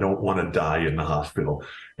hospital. I don't want to die in the hospital.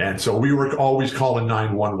 And so we were always calling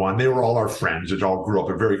 911. They were all our friends. It all grew up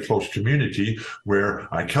a very close community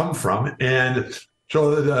where I come from. And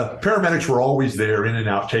so the paramedics were always there in and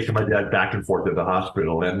out, taking my dad back and forth to the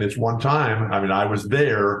hospital. And this one time, I was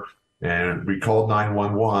there and we called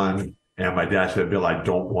 911. And my dad said, Bill, I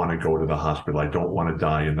don't want to go to the hospital. I don't want to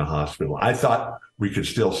die in the hospital. I thought we could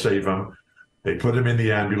still save him. They put him in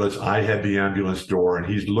the ambulance. I had the ambulance door, and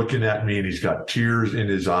he's looking at me, and he's got tears in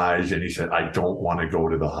his eyes. And he said, I don't want to go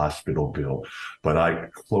to the hospital, Bill. But I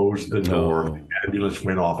closed the door. The ambulance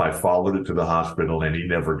went off. I followed it to the hospital, and he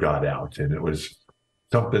never got out. And it was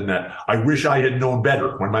something that I wish I had known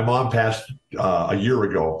better. When my mom passed a year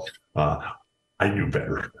ago, I knew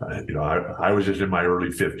better. I was just in my early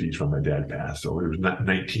 50s when my dad passed, so it was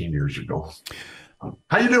 19 years ago.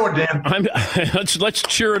 How you doing, Dan? Let's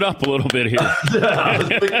cheer it up a little bit here. Let's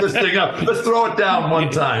pick this thing up. Let's throw it down one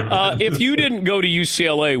time. If you didn't go to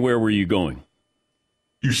UCLA, where were you going?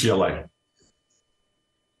 UCLA.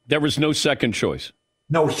 There was no second choice.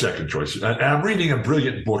 No second choice. And I'm reading a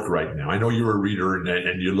brilliant book right now. I know you're a reader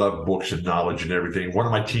and you love books and knowledge and everything. One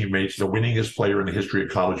of my teammates, the winningest player in the history of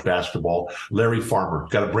college basketball, Larry Farmer,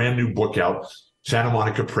 got a brand new book out, Santa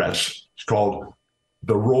Monica Press. It's called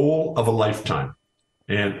The Role of a Lifetime.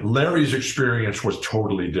 And Larry's experience was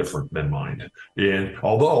totally different than mine. And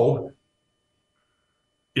although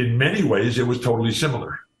in many ways it was totally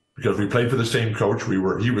similar, because we played for the same coach.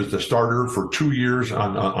 He was the starter for 2 years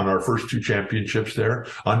on our first 2 championships there,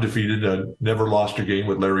 undefeated, never lost a game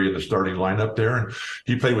with Larry in the starting lineup there. And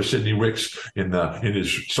he played with Sidney Wicks in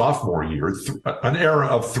his sophomore year, an era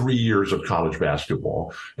of 3 years of college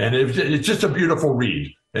basketball. And it's just a beautiful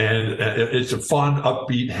read. And it's a fun,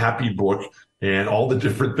 upbeat, happy book. And all the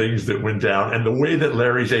different things that went down, and the way that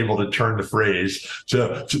Larry's able to turn the phrase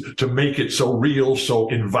to make it so real, so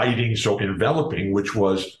inviting, so enveloping, which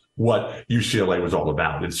was what UCLA was all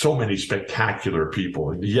about. And so many spectacular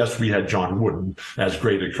people. And yes, we had John Wooden, as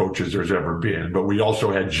great a coach as there's ever been, but we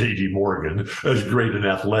also had J.D. Morgan, as great an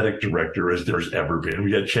athletic director as there's ever been.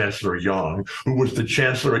 We had Chancellor Young, who was the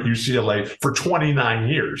chancellor at UCLA for 29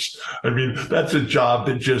 years. I mean, that's a job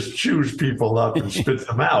that just chews people up and spits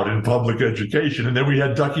them out in public education. And then we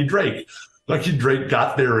had Ducky Drake. Ducky Drake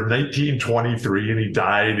got there in 1923 and he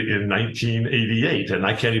died in 1988. And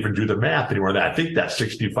I can't even do the math anymore. I think that's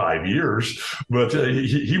 65 years. But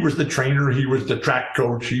he was the trainer. He was the track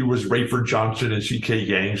coach. He was Rayford Johnson and C.K.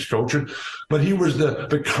 Yang's coach. But he was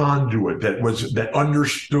the conduit that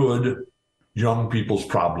understood young people's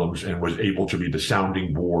problems and was able to be the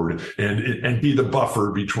sounding board and be the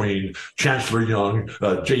buffer between Chancellor Young,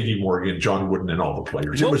 J.D. Morgan, John Wooden, and all the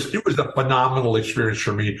players. It was a phenomenal experience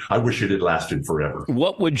for me. I wish it had lasted forever.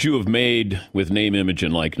 What would you have made with name, image,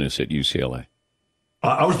 and likeness at UCLA?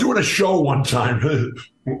 I was doing a show one time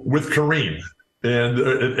with Kareem,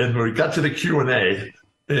 and we got to the Q&A,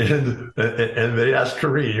 and they asked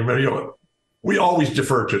Kareem, we always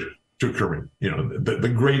defer to Kareem, the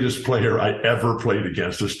greatest player I ever played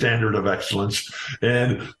against, the standard of excellence.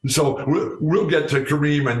 And so we'll get to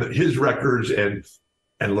Kareem and his records and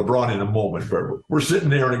LeBron in a moment, but we're sitting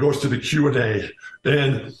there and it goes to the Q&A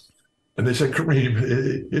and they said,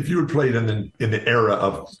 Kareem, if you had played in the era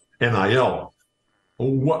of NIL,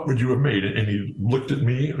 what would you have made? And he looked at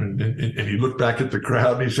me and he looked back at the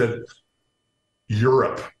crowd and he said,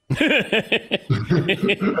 Europe. And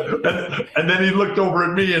then he looked over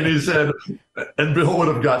at me and he said, and Bill would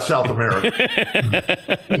have got South America.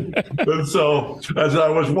 And so as I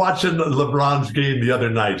was watching LeBron's game the other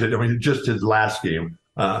night, just his last game,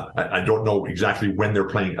 I don't know exactly when they're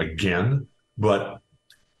playing again, but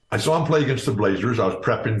I saw him play against the Blazers. I was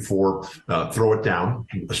prepping for Throw It Down,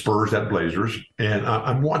 Spurs at Blazers. And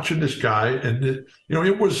I'm watching this guy and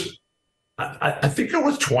it was, I think it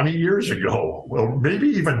was 20 years ago, well, maybe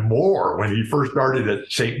even more, when he first started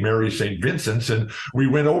at St. Mary's, St. Vincent's. And we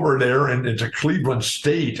went over there and to Cleveland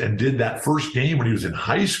State and did that first game when he was in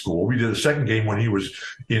high school. We did a second game when he was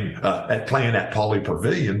playing at Pauley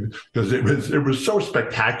Pavilion, because it was so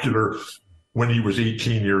spectacular when he was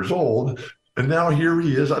 18 years old. And now here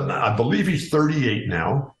he is. I believe he's 38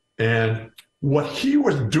 now. And what he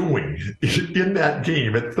was doing in that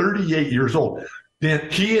game at 38 years old,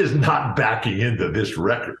 Dan, he is not backing into this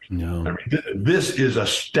record. No. I mean, this is a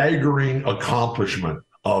staggering accomplishment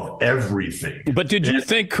of everything. But did you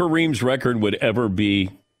think Kareem's record would ever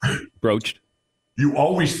be broached? You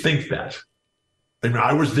always think that. I mean,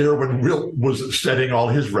 I was there when Wilt was setting all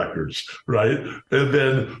his records, right? And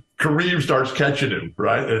then Kareem starts catching him,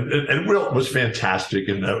 right? And Wilt was fantastic.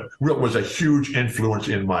 And Wilt was a huge influence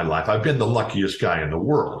in my life. I've been the luckiest guy in the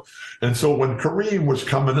world. And so when Kareem was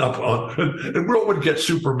coming up and Wilt would get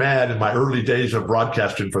super mad in my early days of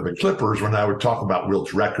broadcasting for the Clippers when I would talk about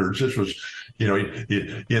Wilt's records. This was, in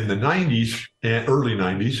the 90s and early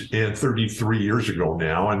 90s and 33 years ago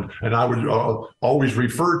now. And I would always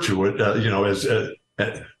refer to it,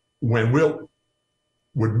 as when Wilt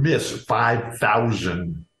would miss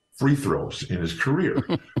 5,000 free throws in his career.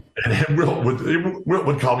 And Wilt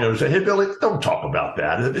would call me and say, hey, Billy, don't talk about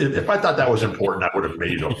that. If I thought that was important, I would have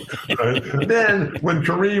made them. And then when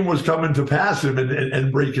Kareem was coming to pass him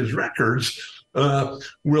and break his records,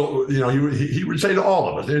 Wilt, he would say to all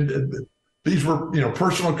of us, these were,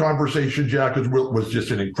 personal conversations, because Wilt was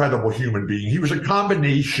just an incredible human being. He was a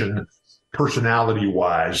combination,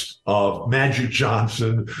 personality-wise, of Magic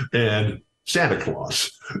Johnson and Santa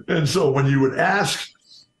Claus. And so when you would ask,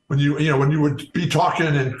 when you would be talking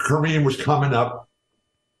and Kareem was coming up,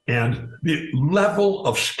 and the level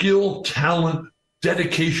of skill, talent,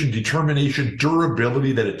 dedication, determination,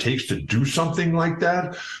 durability that it takes to do something like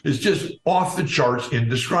that is just off the charts,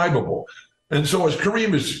 indescribable. And so as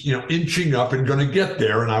Kareem is, inching up and going to get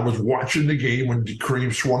there, and I was watching the game when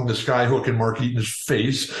Kareem swung the skyhook in Mark Eaton's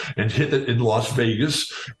face and hit it in Las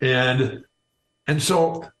Vegas. And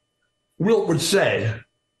so Wilt would say,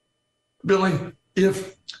 Billy,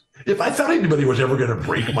 if I thought anybody was ever going to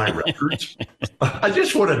break my records, I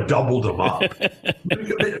just would have doubled them up.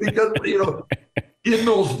 Because, in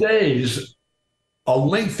those days, a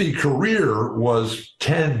lengthy career was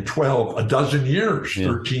 10, 12, a dozen years,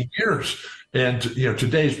 13 years. And,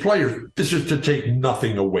 today's players, this is to take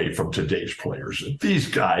nothing away from today's players. These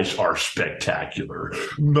guys are spectacular.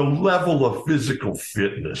 The level of physical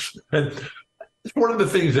fitness. And one of the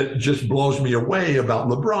things that just blows me away about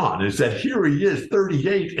LeBron is that here he is,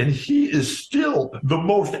 38, and he is still the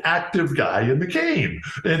most active guy in the game.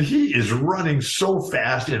 And he is running so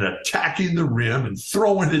fast and attacking the rim and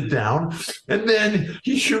throwing it down. And then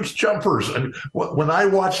he shoots jumpers. I mean, when I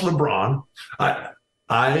watch LeBron,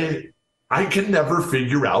 I can never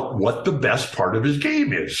figure out what the best part of his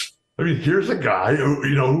game is. I mean, here's a guy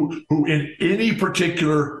who in any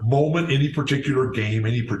particular moment, any particular game,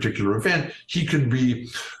 any particular event, he can be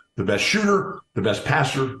the best shooter, the best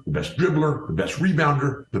passer, the best dribbler, the best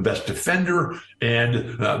rebounder, the best defender,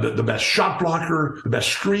 and the best shot blocker, the best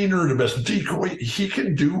screener, the best decoy. He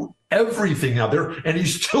can do everything out there, and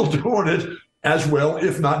he's still doing it as well,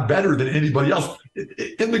 if not better than anybody else.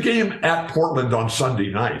 In the game at Portland on Sunday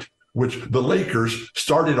night, which the Lakers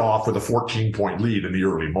started off with a 14-point lead in the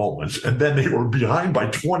early moments, and then they were behind by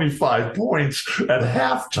 25 points at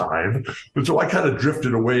halftime. And so I kind of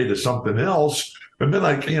drifted away to something else. And then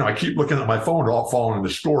I keep looking at my phone, all following the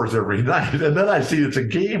scores every night. And then I see it's a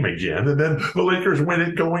game again. And then the Lakers win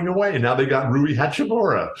it going away. And now they got Rui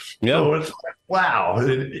Hachimura. Yep. So it's like, wow,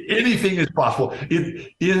 anything is possible. In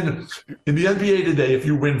the NBA today, if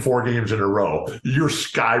you win 4 games in a row, you're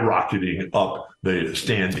skyrocketing up the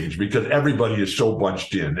standings because everybody is so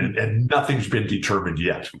bunched in and nothing's been determined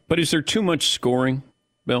yet. But is there too much scoring,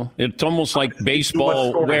 Bill? It's almost like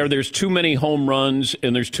baseball where there's too many home runs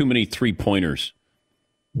and there's too many three-pointers.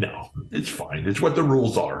 No, it's fine. It's what the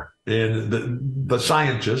rules are. And the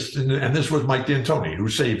scientists, and this was Mike D'Antoni, who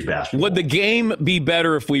saved basketball. Would the game be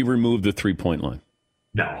better if we removed the three-point line?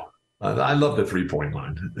 No. I love the three-point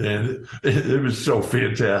line. And it was so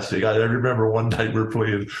fantastic. I remember one night we were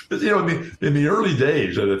playing, in the early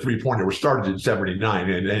days of the three-pointer, we started in 79,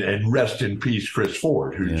 and rest in peace, Chris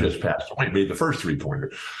Ford, who just passed away, made the first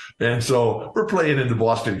three-pointer. And so we're playing in the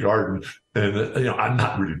Boston Garden, and I'm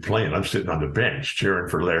not really playing. I'm sitting on the bench cheering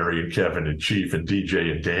for Larry and Kevin and Chief and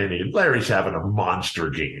DJ and Danny. And Larry's having a monster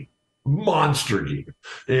game. And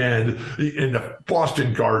the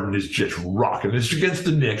Boston Garden is just rocking. It's against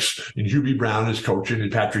the Knicks, and Hubie Brown is coaching,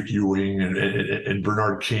 and Patrick Ewing and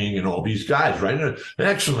Bernard King and all these guys, right? An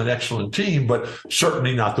excellent team, but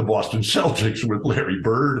certainly not the Boston Celtics with Larry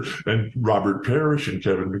Bird and Robert Parrish and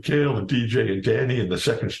Kevin McHale and DJ and Danny and the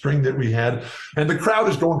second string that we had. And the crowd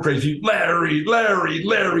is going crazy. Larry,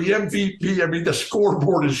 MVP. I mean, the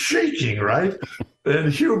scoreboard is shaking, right?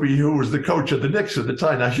 And Hubie, who was the coach of the Knicks at the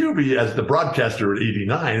time. Now, Hubie, as the broadcaster at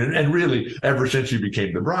 89, and really ever since he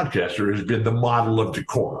became the broadcaster, has been the model of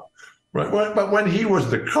decorum. Right. But when he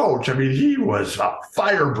was the coach, I mean, he was a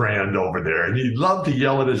firebrand over there, and he loved to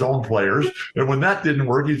yell at his own players. And when that didn't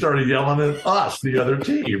work, he started yelling at us, the other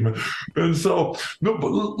team. And so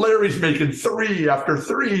Larry's making 3 after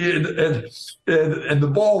 3, and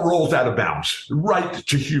the ball rolls out of bounds right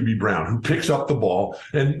to Hubie Brown, who picks up the ball.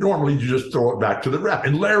 And normally you just throw it back to the ref.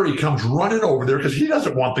 And Larry comes running over there because he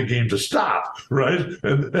doesn't want the game to stop, right?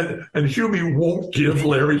 And Hubie won't give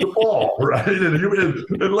Larry the ball, right?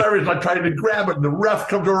 And Larry's like trying to grab it, and the ref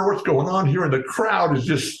comes over, what's going on here? And the crowd is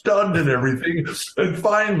just stunned and everything. And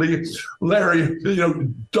finally, Larry,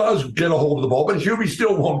 does get a hold of the ball, but Hubie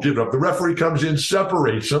still won't give it up. The referee comes in,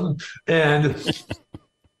 separates them, and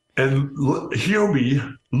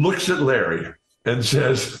Hubie looks at Larry and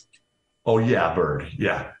says, "Oh yeah, Bird,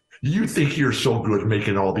 yeah. You think you're so good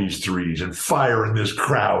making all these threes and firing this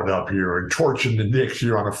crowd up here and torching the Knicks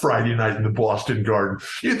here on a Friday night in the Boston Garden.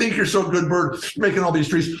 You think you're so good, Bird, making all these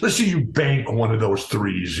threes? Let's see you bank one of those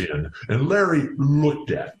threes in." And Larry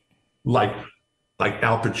looked at it like like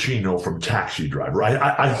Al Pacino from Taxi Driver.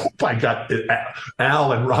 I hope I got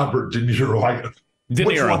Al and Robert De Niro. De Niro.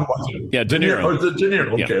 Which one was it? Yeah, De Niro. Oh, De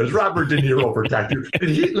Niro. Okay, it was Robert De Niro for Taxi.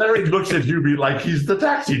 And Larry looks at Hubie like he's the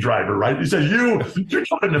taxi driver, right? He says, "You're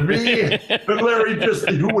talking to me." And Larry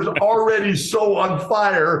who was already so on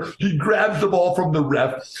fire, he grabs the ball from the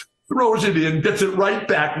ref, throws it in, gets it right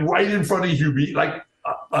back, right in front of Hubie, like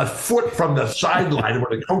a foot from the sideline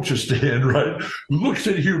where the coaches stand, right? Looks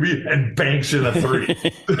at Hubie and banks in a three.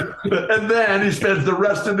 And then he spends the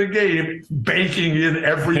rest of the game banking in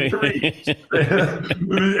every three.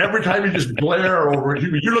 Every time he just glare over at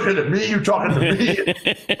Hubie. You looking at me? You talking to me?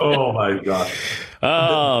 Oh, my God.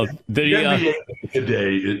 The NBA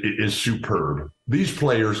today is superb. These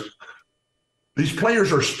players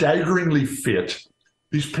are staggeringly fit.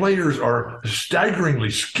 These players are staggeringly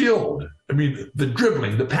skilled. I mean, the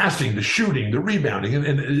dribbling, the passing, the shooting, the rebounding,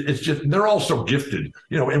 and it's just, they're all so gifted,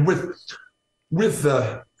 and with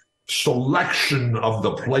the selection of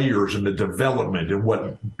the players and the development and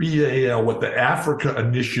what BAL, what the Africa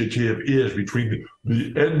initiative is between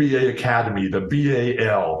the NBA Academy, the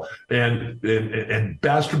BAL, and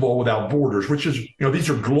Basketball Without Borders, which is, these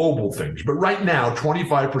are global things. But right now,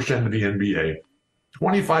 25% of the NBA,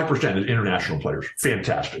 25% is international players.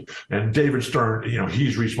 Fantastic. And David Stern,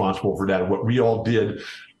 he's responsible for that. What we all did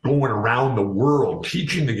going around the world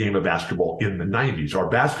teaching the game of basketball in the 90s. Our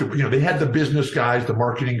basketball, they had the business guys, the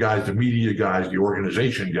marketing guys, the media guys, the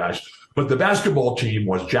organization guys. But the basketball team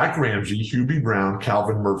was Jack Ramsey, Hubie Brown,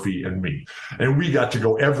 Calvin Murphy, and me. And we got to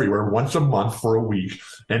go everywhere once a month for a week.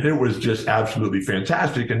 And it was just absolutely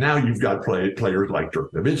fantastic. And now you've got players like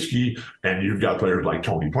Dirk Nowitzki, and you've got players like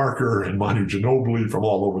Tony Parker and Manu Ginobili from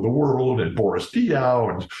all over the world, and Boris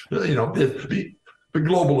Diaw. And, the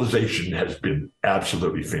globalization has been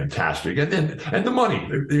absolutely fantastic. And the money.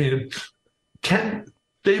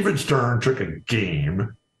 David Stern took a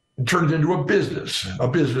game and turned it into a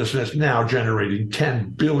business that's now generating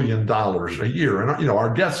 $10 billion a year. And,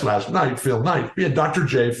 our guests last night, Phil Knight, we had Dr.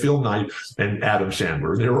 J, Phil Knight, and Adam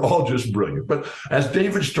Sandler. They were all just brilliant. But as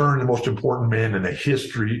David Stern, the most important man in the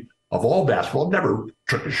history of all basketball, never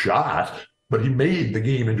took a shot, but he made the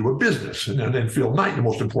game into a business. And then Phil Knight, the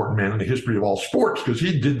most important man in the history of all sports, because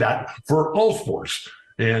he did that for all sports.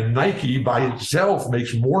 And Nike by itself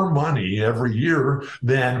makes more money every year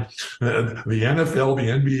than the NFL, the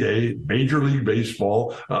NBA, Major League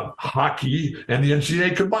Baseball, hockey, and the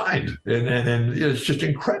NCAA combined. And it's just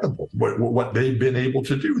incredible what they've been able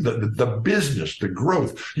to do, the business, the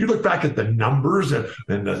growth. You look back at the numbers and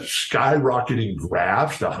the skyrocketing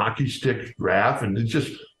graphs, the hockey stick graph, and it's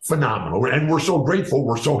just phenomenal. And we're so grateful.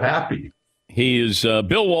 We're so happy. He is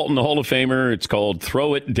Bill Walton, the Hall of Famer. It's called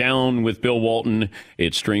Throw It Down with Bill Walton.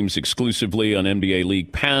 It streams exclusively on NBA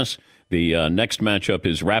League Pass. The next matchup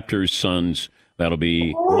is Raptors-Suns. That'll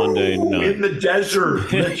be Monday night. In the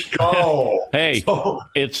desert. Let's go. Hey,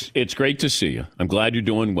 it's great to see you. I'm glad you're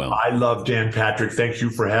doing well. I love Dan Patrick. Thank you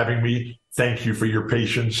for having me. Thank you for your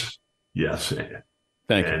patience. Yes.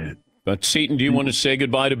 Thank you. But Seton, do you want to say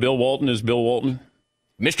goodbye to Bill Walton as Bill Walton?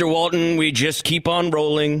 Mr. Walton, we just keep on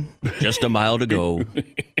rolling. Just a mile to go.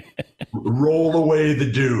 Roll away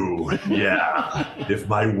the dew. Yeah. If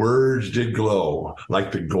my words did glow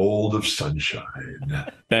like the gold of sunshine.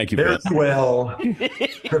 Thank you, Bill. Farewell,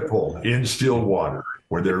 triple in still water,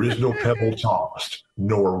 where there is no pebble tossed,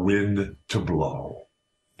 nor wind to blow.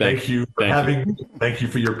 Thank you for having me. Thank you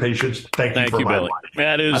for your patience. Thank you for my Billy. life.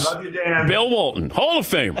 That is I love you, Dan. Bill Walton, Hall of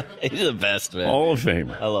Famer. He's the best, man. Hall of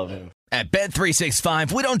Famer. I love him. At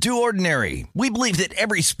Bet365, we don't do ordinary. We believe that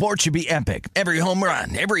every sport should be epic. Every home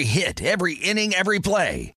run, every hit, every inning, every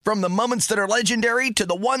play. From the moments that are legendary to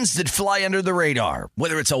the ones that fly under the radar.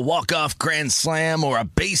 Whether it's a walk-off grand slam or a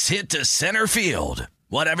base hit to center field.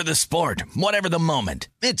 Whatever the sport, whatever the moment.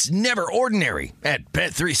 It's never ordinary at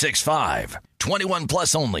Bet365. 21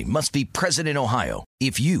 plus only. Must be present in Ohio.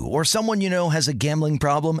 If you or someone you know has a gambling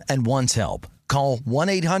problem and wants help, call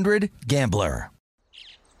 1-800-GAMBLER.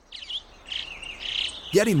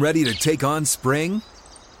 Getting ready to take on spring?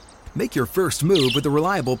 Make your first move with the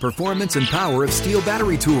reliable performance and power of Steel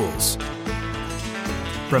battery tools.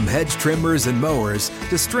 From hedge trimmers and mowers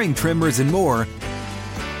to string trimmers and more,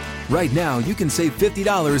 right now you can save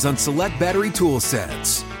 $50 on select battery tool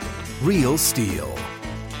sets. Real Steel.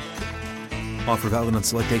 Offer valid on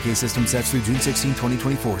select AK system sets through June 16,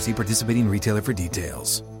 2024. See participating retailer for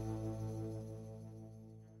details.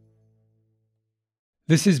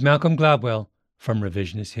 This is Malcolm Gladwell from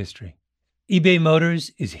Revisionist History. eBay Motors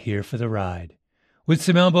is here for the ride. With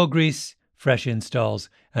some elbow grease, fresh installs,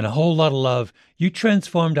 and a whole lot of love, you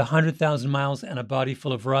transformed 100,000 miles and a body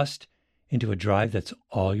full of rust into a drive that's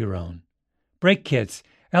all your own. brake kits,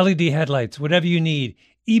 LED headlights, whatever you need,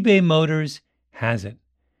 eBay Motors has it.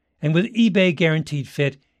 And with eBay Guaranteed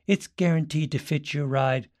Fit, it's guaranteed to fit your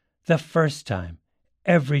ride the first time,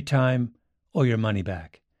 every time, or your money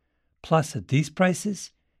back. Plus, at these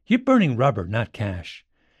prices, you're burning rubber, not cash.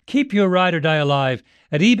 Keep your ride or die alive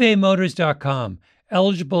at ebaymotors.com.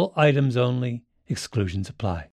 Eligible items only. Exclusions apply.